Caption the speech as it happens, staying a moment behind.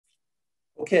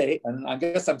Okay, and I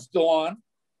guess I'm still on,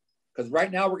 because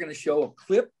right now we're going to show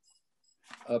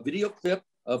a video clip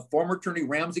of former attorney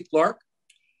Ramsey Clark.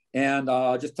 And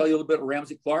just tell you a little bit of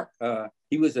Ramsey Clark.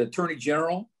 He was an attorney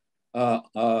general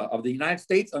of the United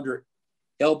States under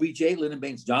LBJ, Lyndon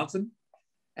Baines Johnson.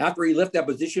 After he left that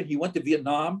position, he went to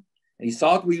Vietnam and he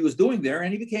saw what he was doing there,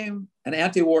 and he became an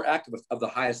anti-war activist of the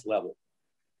highest level.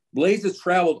 Ramsey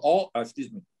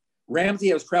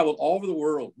has traveled all over the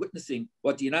world, witnessing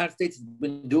what the United States has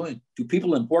been doing to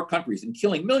people in poor countries and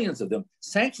killing millions of them,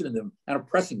 sanctioning them and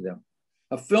oppressing them.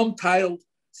 A film titled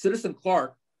Citizen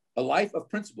Clark, A Life of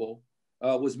Principle,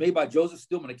 was made by Joseph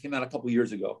Stillman. It came out a couple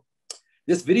years ago.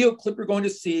 This video clip you're going to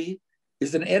see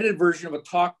is an edited version of a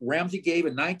talk Ramsey gave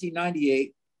in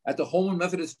 1998 at the Holman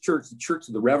Methodist Church, the church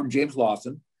of the Reverend James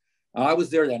Lawson. I was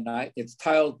there that night. It's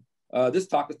titled, this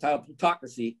talk is titled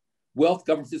Plutocracy, Wealth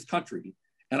Governs This Country.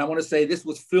 And I want to say this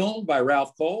was filmed by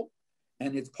Ralph Cole,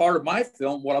 and it's part of my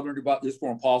film, what I've learned about this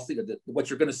foreign policy, what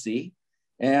you're going to see.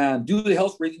 And due to the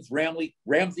health reasons, Ramsey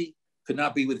could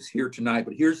not be with us here tonight,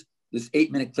 but here's this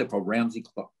 8-minute clip of Ramsey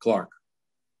Clark.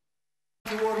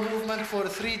 War movement for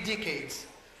 3 decades.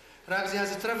 Ramsey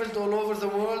has traveled all over the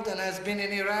world and has been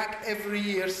in Iraq every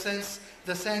year since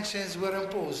the sanctions were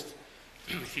imposed.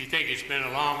 If you think it's been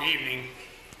a long evening,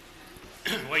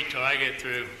 wait till I get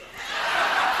through.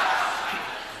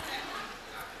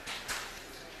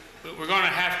 But we're going to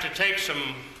have to take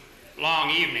some long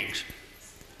evenings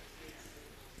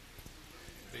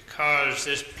because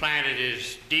this planet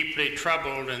is deeply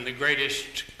troubled, and the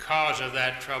greatest cause of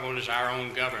that trouble is our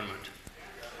own government.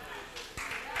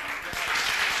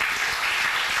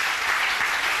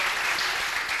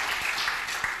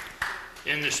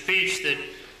 In the speech that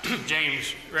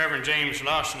Reverend James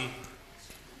Lawson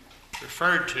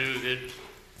referred to, that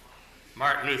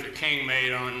Martin Luther King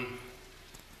made on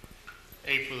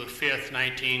April the 5th,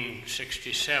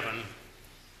 1967,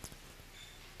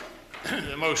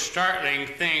 the most startling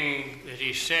thing that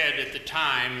he said at the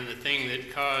time, and the thing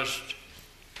that caused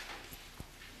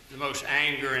the most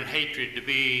anger and hatred to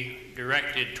be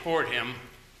directed toward him,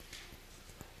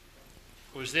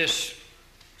 was this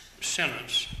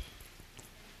sentence: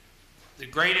 "The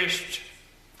greatest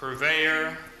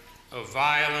purveyor of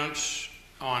violence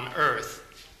on earth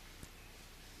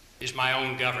is my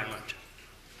own government."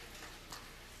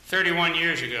 31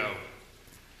 years ago.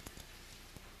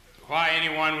 Why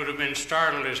anyone would have been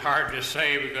startled is hard to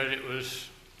say, because it was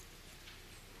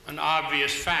an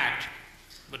obvious fact.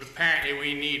 But apparently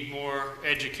we need more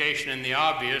education in the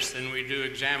obvious than we do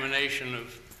examination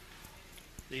of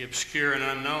the obscure and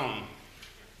unknown.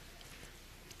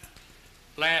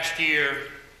 Last year,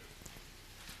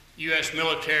 U.S.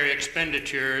 military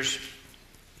expenditures,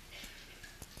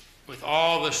 with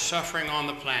all the suffering on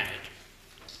the planet,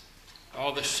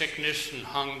 all the sickness and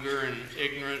hunger and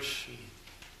ignorance and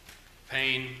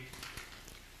pain,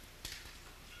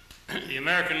 the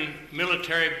American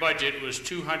military budget was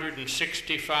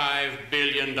 $265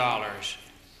 billion. The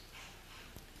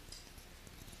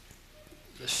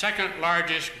second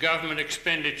largest government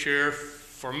expenditure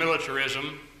for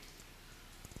militarism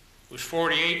was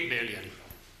 $48 billion,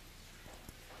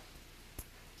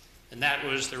 and that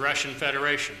was the Russian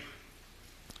Federation.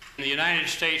 The United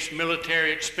States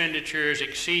military expenditures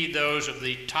exceed those of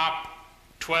the top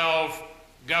 12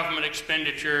 government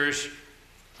expenditures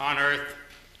on earth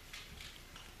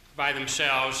by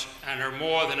themselves, and are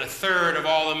more than 1/3 of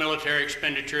all the military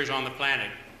expenditures on the planet.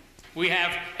 We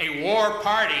have a war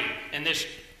party in this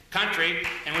country,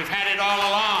 and we've had it all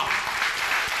along.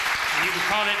 And you can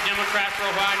call it Democrat for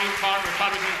a while, you can call it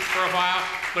Republican for a while,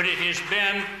 but it has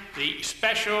been the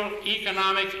special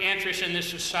economic interests in this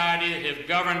society that have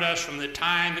governed us from the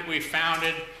time that we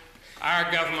founded our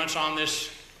governments on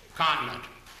this continent.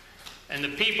 And the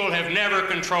people have never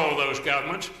controlled those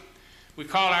governments. We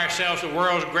call ourselves the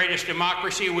world's greatest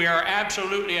democracy. We are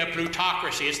absolutely a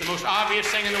plutocracy. It's the most obvious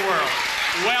thing in the world.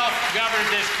 Wealth governs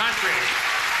this country,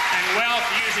 and wealth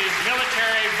uses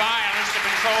military violence to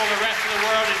control the rest of the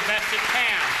world as best it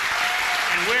can.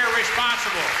 And we're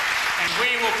responsible, and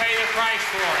we will pay the price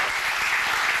for it.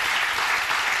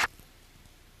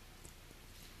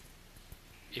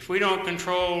 If we don't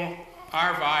control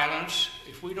our violence,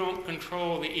 if we don't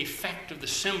control the effect of the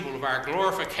symbol of our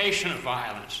glorification of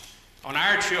violence on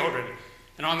our children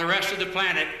and on the rest of the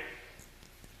planet,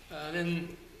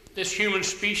 then this human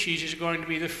species is going to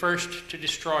be the first to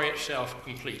destroy itself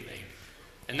completely.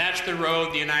 And that's the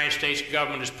road the United States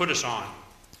government has put us on.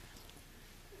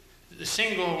 The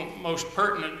single most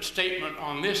pertinent statement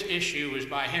on this issue was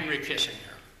by Henry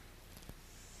Kissinger.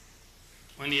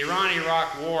 When the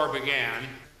Iran-Iraq war began,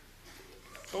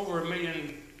 over $1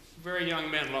 million very young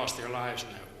men lost their lives in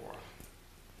that war.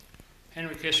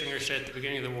 Henry Kissinger said at the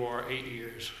beginning of the war, 8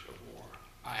 years of war,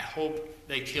 I hope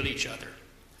they kill each other.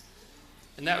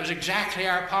 And that was exactly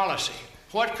our policy.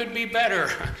 What could be better?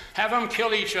 Have them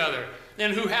kill each other.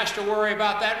 Then who has to worry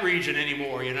about that region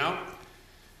anymore, you know?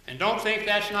 And don't think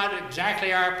that's not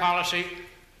exactly our policy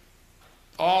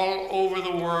all over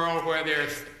the world where there are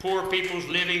poor peoples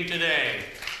living today.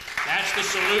 That's the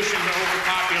solution to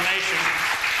overpopulation.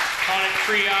 Call it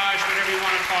triage, whatever you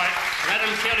want to call it. Let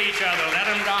them kill each other, let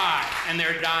them die. And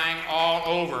they're dying all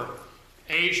over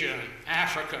Asia,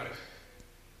 Africa,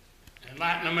 and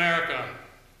Latin America,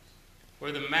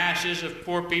 where the masses of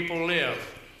poor people live.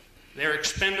 They're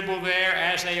expendable there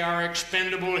as they are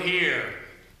expendable here.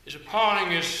 As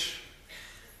appalling as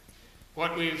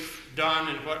what we've done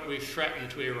and what we've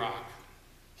threatened to Iraq,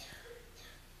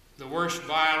 the worst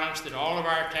violence that all of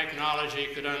our technology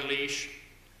could unleash,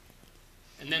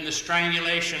 and then the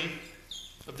strangulation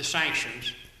of the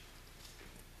sanctions,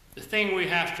 the thing we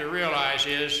have to realize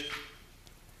is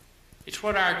it's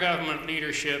what our government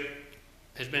leadership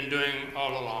has been doing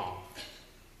all along.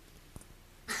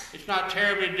 It's not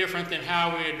terribly different than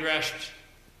how we addressed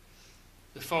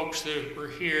the folks that were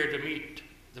here to meet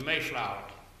the Mayflower,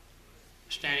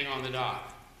 standing on the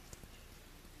dock,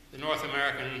 the North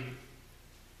American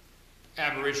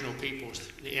Aboriginal peoples,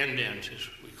 the Indians, as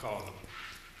we call them.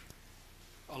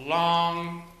 A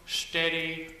long,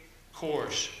 steady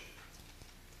course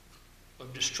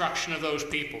of destruction of those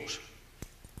peoples.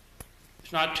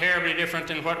 It's not terribly different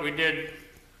than what we did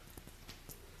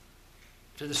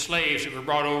to the slaves that were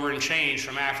brought over in chains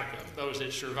from Africa, those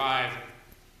that survived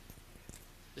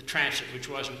the transit, which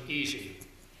wasn't easy.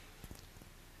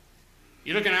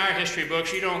 You look in our history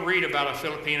books, you don't read about a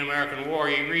Philippine-American war.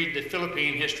 You read the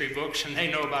Philippine history books, and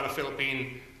they know about a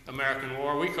Philippine-American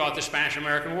war. We call it the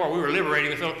Spanish-American War. We were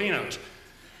liberating the Filipinos.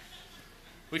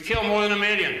 We killed more than 1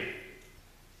 million.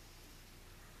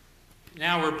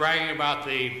 Now we're bragging about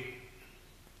the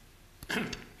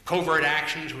covert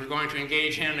actions we're going to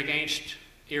engage in against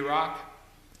Iraq.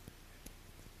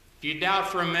 Do you doubt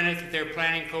for a minute that they're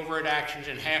planning covert actions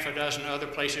in half a dozen other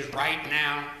places right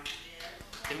now?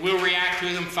 That we'll react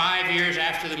to them 5 years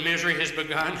after the misery has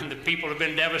begun and the people have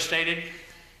been devastated?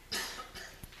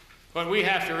 What we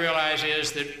have to realize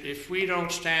is that if we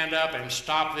don't stand up and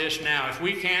stop this now, if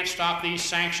we can't stop these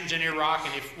sanctions in Iraq,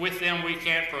 and if with them we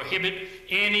can't prohibit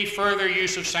any further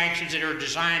use of sanctions that are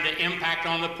designed to impact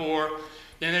on the poor,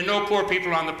 then there are no poor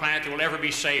people on the planet that will ever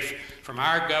be safe from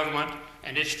our government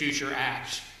and its future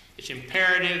acts. It's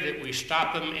imperative that we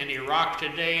stop them in Iraq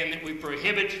today and that we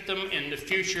prohibit them in the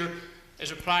future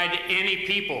as applied to any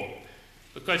people,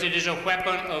 because it is a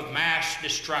weapon of mass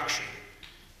destruction.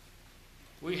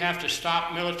 We have to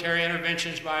stop military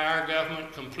interventions by our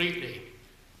government completely.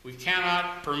 We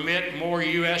cannot permit more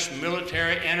U.S.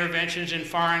 military interventions in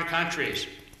foreign countries.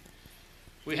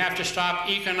 We have to stop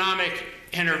economic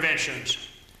interventions.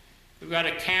 We've got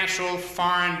to cancel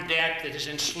foreign debt that has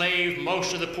enslaved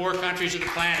most of the poor countries of the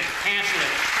planet. Cancel it.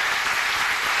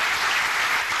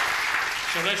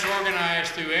 So let's organize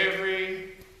through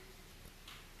every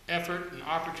effort and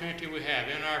opportunity we have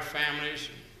in our families,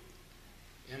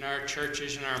 in our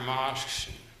churches, in our mosques,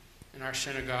 in our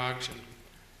synagogues, and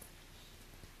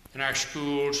in our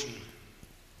schools, and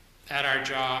at our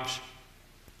jobs,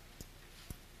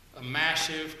 a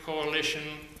massive coalition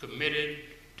committed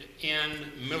to end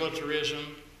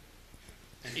militarism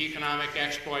and economic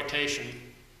exploitation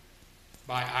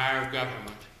by our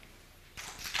government.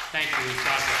 Thank you. God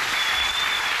bless.